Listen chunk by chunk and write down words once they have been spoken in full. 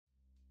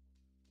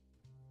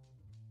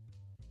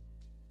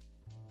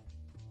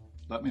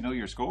Let me know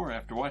your score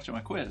after watching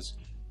my quiz.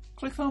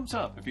 Click thumbs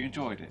up if you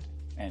enjoyed it.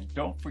 And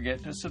don't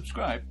forget to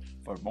subscribe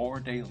for more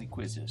daily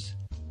quizzes.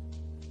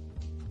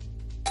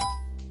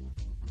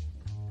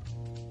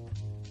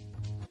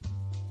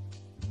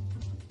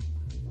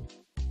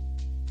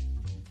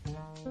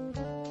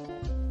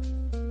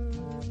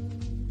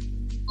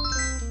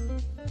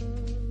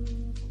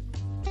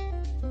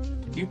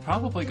 You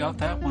probably got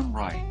that one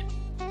right.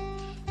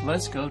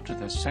 Let's go to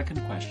the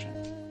second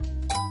question.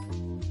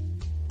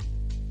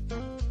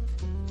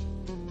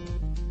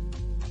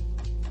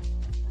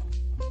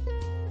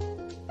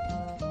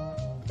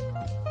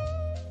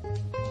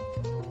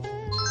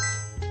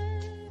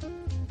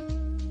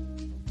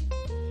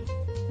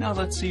 Now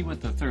let's see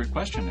what the third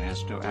question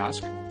has to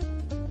ask.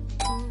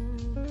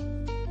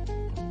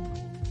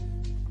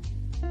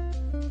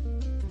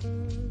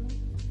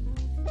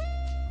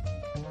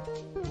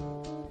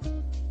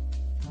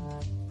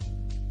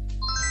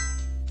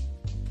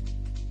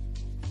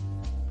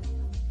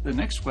 The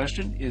next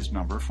question is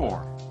number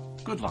 4.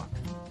 Good luck.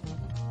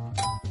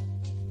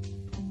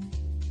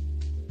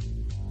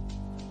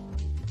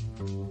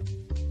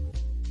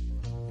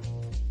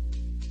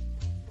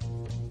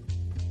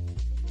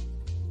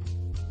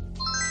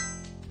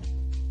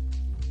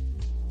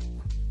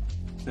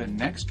 The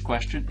next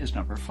question is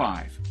number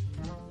 5.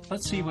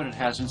 Let's see what it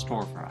has in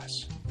store for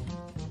us.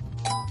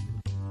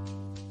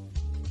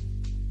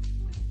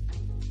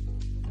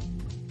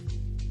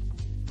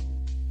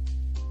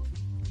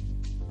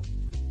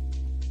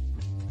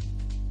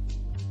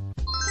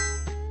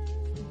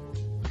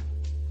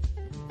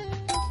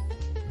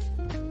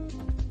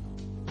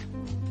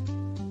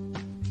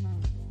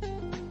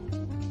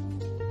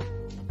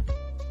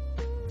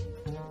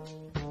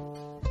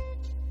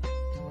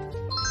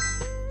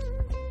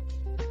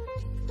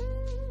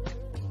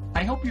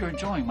 I hope you're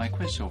enjoying my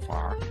quiz so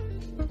far.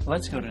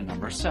 Let's go to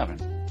number 7.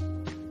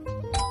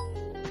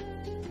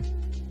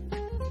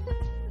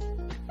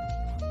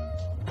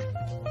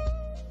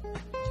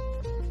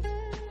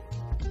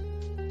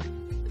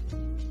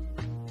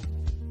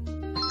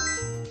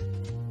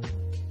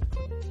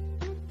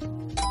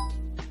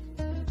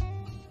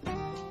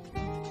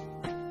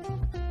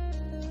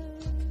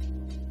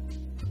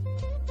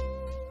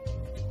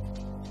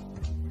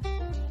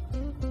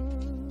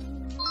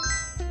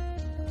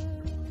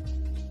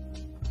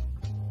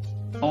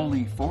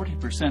 Only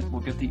 40% will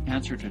get the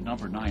answer to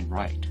number 9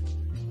 right.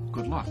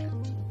 Good luck.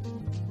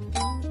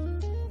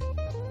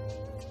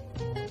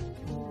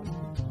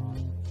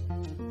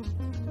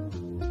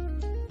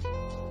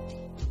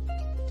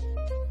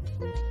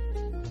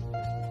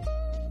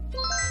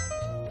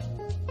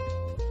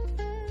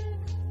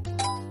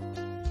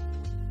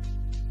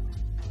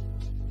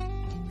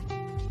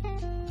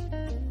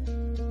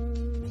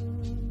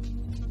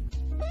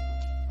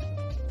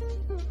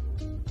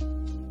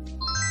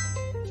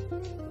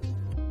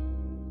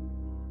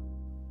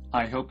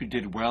 I hope you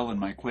did well in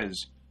my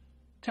quiz.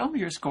 Tell me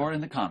your score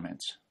in the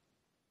comments.